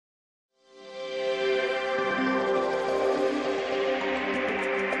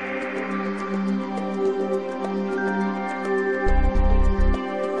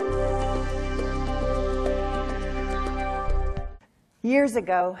Years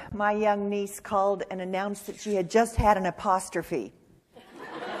ago, my young niece called and announced that she had just had an apostrophe.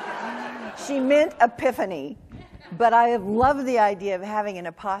 She meant epiphany, but I have loved the idea of having an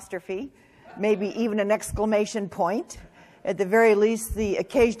apostrophe, maybe even an exclamation point, at the very least the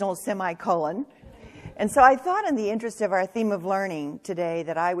occasional semicolon. And so I thought, in the interest of our theme of learning today,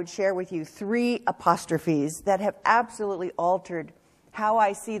 that I would share with you 3 apostrophes that have absolutely altered how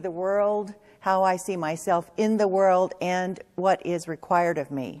I see the world, how I see myself in the world, and what is required of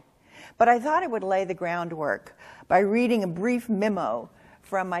me. But I thought I would lay the groundwork by reading a brief memo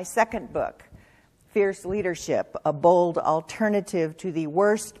from my second book, Fierce Leadership, a bold alternative to the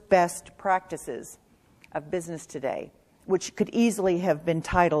worst best practices of business today, which could easily have been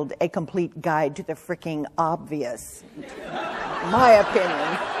titled A Complete Guide to the Fricking Obvious, my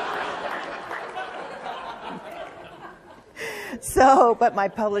opinion. So, but my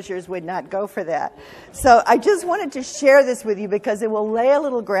publishers would not go for that. So I just wanted to share this with you because it will lay a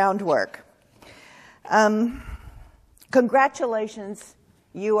little groundwork. Congratulations,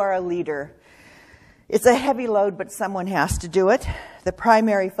 you are a leader. It's a heavy load, but someone has to do it. The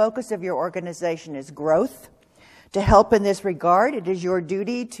primary focus of your organization is growth. To help in this regard, it is your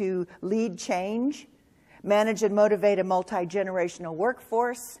duty to lead change, manage and motivate a multi-generational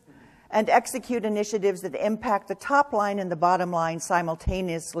workforce, and execute initiatives that impact the top line and the bottom line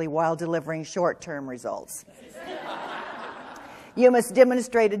simultaneously while delivering short-term results. You must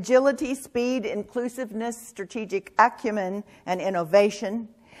demonstrate agility, speed, inclusiveness, strategic acumen, and innovation,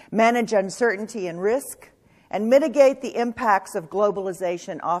 manage uncertainty and risk, and mitigate the impacts of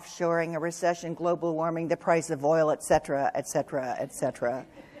globalization, offshoring, a recession, global warming, the price of oil, etc., etc., etc.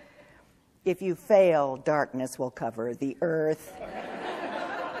 If you fail, darkness will cover the earth.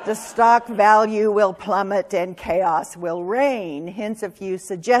 The stock value will plummet and chaos will reign, hence a few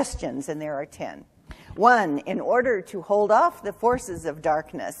suggestions, and there are 10. 1, in order to hold off the forces of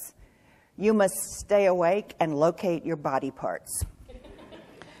darkness, you must stay awake and locate your body parts.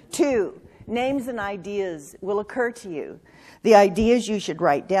 2, names and ideas will occur to you. The ideas you should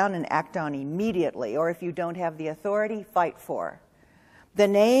write down and act on immediately, or if you don't have the authority, fight for. The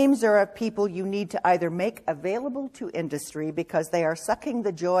names are of people you need to either make available to industry because they are sucking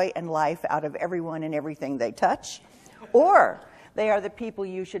the joy and life out of everyone and everything they touch, or they are the people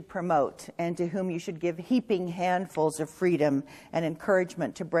you should promote and to whom you should give heaping handfuls of freedom and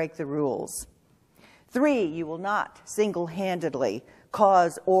encouragement to break the rules. 3, you will not single-handedly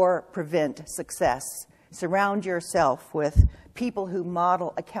cause or prevent success. Surround yourself with people who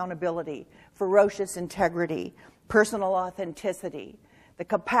model accountability, ferocious integrity, personal authenticity, the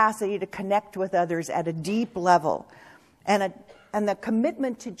capacity to connect with others at a deep level, and the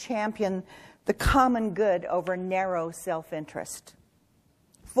commitment to champion the common good over narrow self-interest.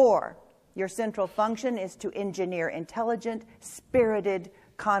 4, your central function is to engineer intelligent, spirited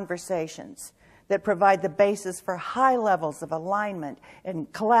conversations that provide the basis for high levels of alignment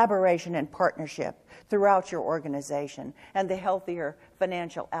and collaboration and partnership throughout your organization and the healthier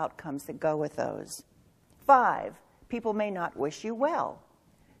financial outcomes that go with those. 5, people may not wish you well,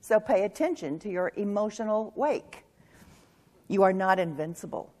 so pay attention to your emotional wake. You are not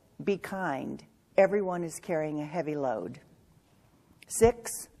invincible. Be kind. Everyone is carrying a heavy load.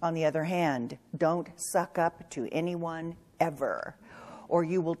 6, on the other hand, don't suck up to anyone ever, or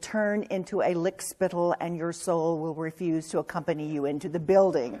you will turn into a lickspittle and your soul will refuse to accompany you into the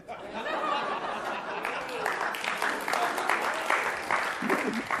building.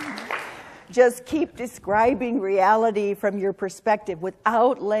 Just keep describing reality from your perspective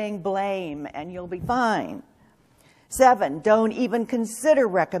without laying blame, and you'll be fine. 7, don't even consider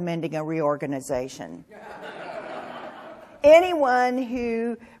recommending a reorganization. Anyone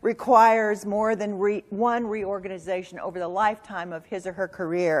who requires more than one reorganization over the lifetime of his or her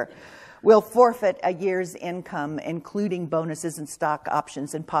career will forfeit a year's income, including bonuses and stock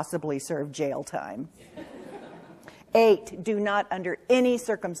options, and possibly serve jail time. 8, do not under any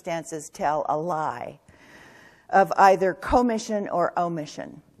circumstances tell a lie of either commission or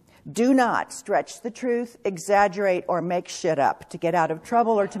omission. Do not stretch the truth, exaggerate, or make shit up to get out of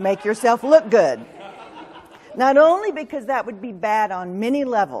trouble or to make yourself look good. Not only because that would be bad on many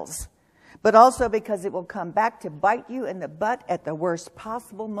levels, but also because it will come back to bite you in the butt at the worst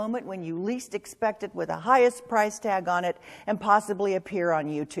possible moment when you least expect it, with the highest price tag on it, and possibly appear on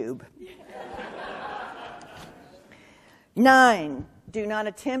YouTube. 9, do not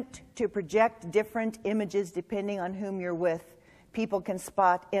attempt to project different images depending on whom you're with. People can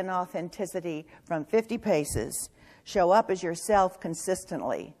spot inauthenticity from 50 paces. Show up as yourself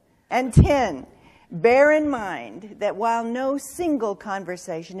consistently. And 10, Bear in mind that while no single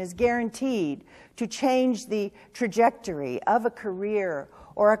conversation is guaranteed to change the trajectory of a career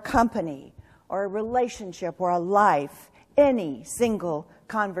or a company or a relationship or a life, any single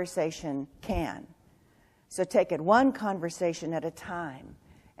conversation can. So take it one conversation at a time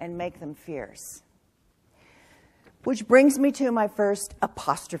and make them fierce. Which brings me to my first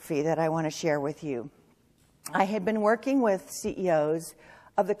apostrophe that I want to share with you. I had been working with CEOs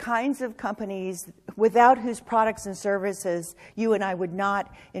of the kinds of companies without whose products and services you and I would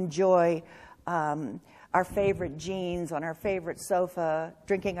not enjoy our favorite jeans on our favorite sofa,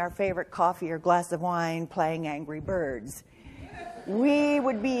 drinking our favorite coffee or glass of wine, playing Angry Birds. We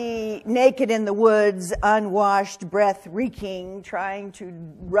would be naked in the woods, unwashed, breath reeking, trying to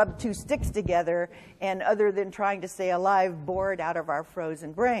rub two sticks together, and other than trying to stay alive, bored out of our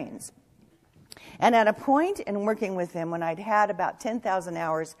frozen brains. And at a point in working with them, when I'd had about 10,000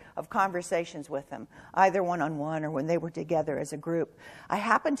 hours of conversations with them, either one-on-one or when they were together as a group, I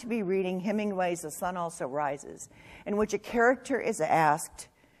happened to be reading Hemingway's The Sun Also Rises, in which a character is asked,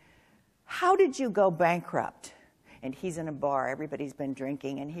 "How did you go bankrupt?" And he's in a bar, everybody's been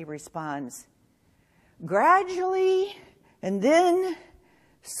drinking, and he responds, "Gradually, and then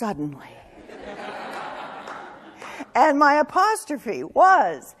suddenly." And my apostrophe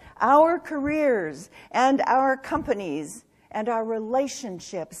was, our careers and our companies and our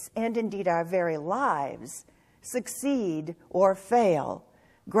relationships and indeed our very lives succeed or fail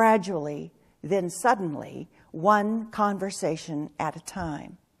gradually, then suddenly, one conversation at a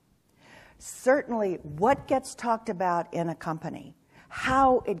time. Certainly, what gets talked about in a company,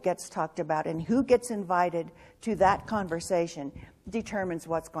 how it gets talked about, and who gets invited to that conversation determines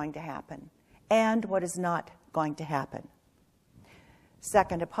what's going to happen and what is not going to happen.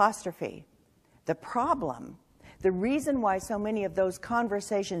 Second apostrophe, the problem, the reason why so many of those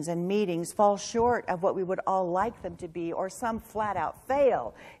conversations and meetings fall short of what we would all like them to be, or some flat out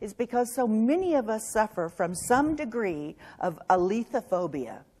fail, is because so many of us suffer from some degree of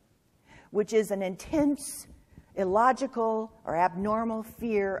alethiophobia, which is an intense, illogical, or abnormal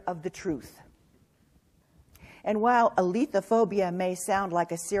fear of the truth. And while alethiophobia may sound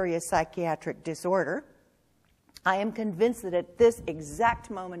like a serious psychiatric disorder, I am convinced that at this exact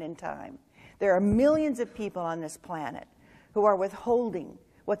moment in time, there are millions of people on this planet who are withholding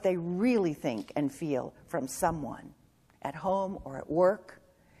what they really think and feel from someone at home or at work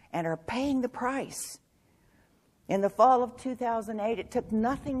and are paying the price. In the fall of 2008, it took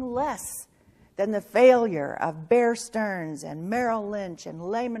nothing less than the failure of Bear Stearns and Merrill Lynch and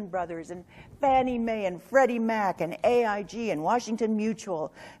Lehman Brothers and Fannie Mae and Freddie Mac and AIG and Washington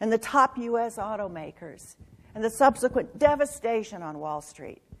Mutual and the top U.S. automakers and the subsequent devastation on Wall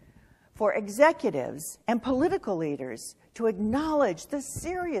Street for executives and political leaders to acknowledge the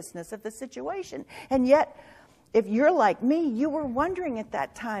seriousness of the situation. And yet, if you're like me, you were wondering at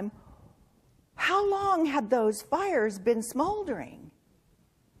that time, how long had those fires been smoldering?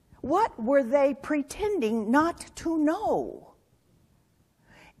 What were they pretending not to know?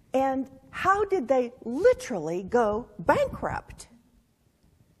 And how did they literally go bankrupt?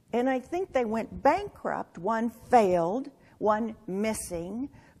 And I think they went bankrupt, one failed, one missing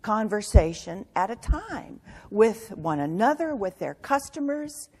conversation at a time, with one another, with their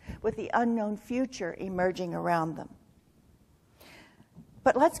customers, with the unknown future emerging around them.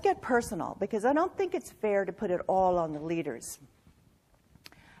 But let's get personal, because I don't think it's fair to put it all on the leaders.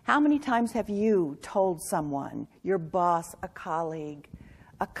 How many times have you told someone, your boss, a colleague,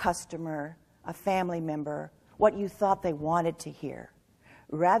 a customer, a family member, what you thought they wanted to hear,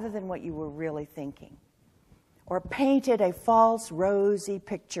 rather than what you were really thinking? Or painted a false, rosy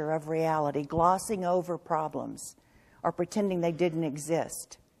picture of reality, glossing over problems, or pretending they didn't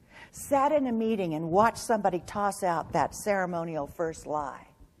exist? Sat in a meeting and watched somebody toss out that ceremonial first lie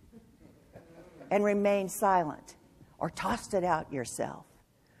and remained silent, or tossed it out yourself?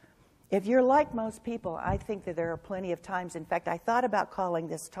 If you're like most people, I think that there are plenty of times. In fact, I thought about calling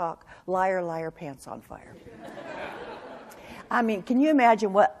this talk Liar, Liar, Pants on Fire. I mean, can you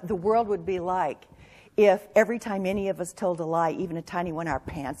imagine what the world would be like if every time any of us told a lie, even a tiny one, our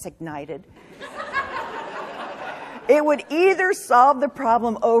pants ignited? It would either solve the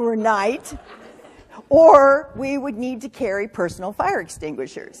problem overnight, or we would need to carry personal fire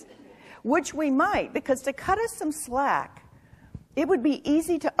extinguishers, which we might, because to cut us some slack, it would be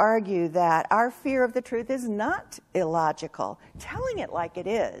easy to argue that our fear of the truth is not illogical. Telling it like it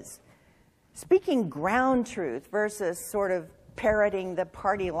is, speaking ground truth versus sort of parroting the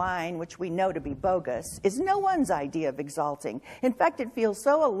party line, which we know to be bogus, is no one's idea of exalting. In fact, it feels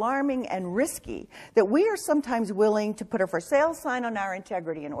so alarming and risky that we are sometimes willing to put a for sale sign on our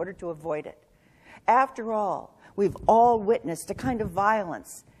integrity in order to avoid it. After all, we've all witnessed a kind of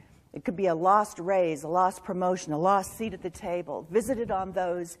violence. It could be a lost raise, a lost promotion, a lost seat at the table, visited on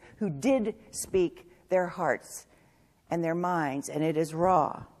those who did speak their hearts and their minds, and it is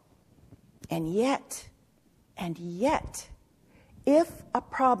raw. And yet, if a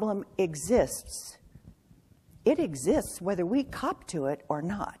problem exists, it exists whether we cop to it or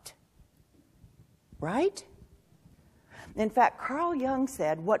not. Right? In fact, Carl Jung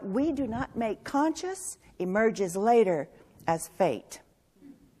said, what we do not make conscious emerges later as fate.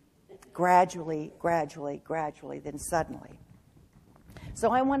 Gradually, then suddenly.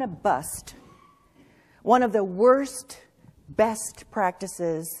 So I want to bust one of the worst, best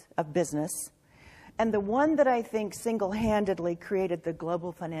practices of business, and the one that I think single-handedly created the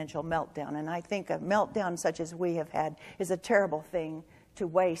global financial meltdown. And I think a meltdown such as we have had is a terrible thing to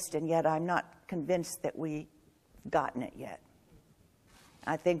waste, and yet I'm not convinced that we've gotten it yet.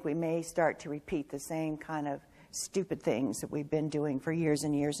 I think we may start to repeat the same kind of stupid things that we've been doing for years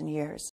and years and years.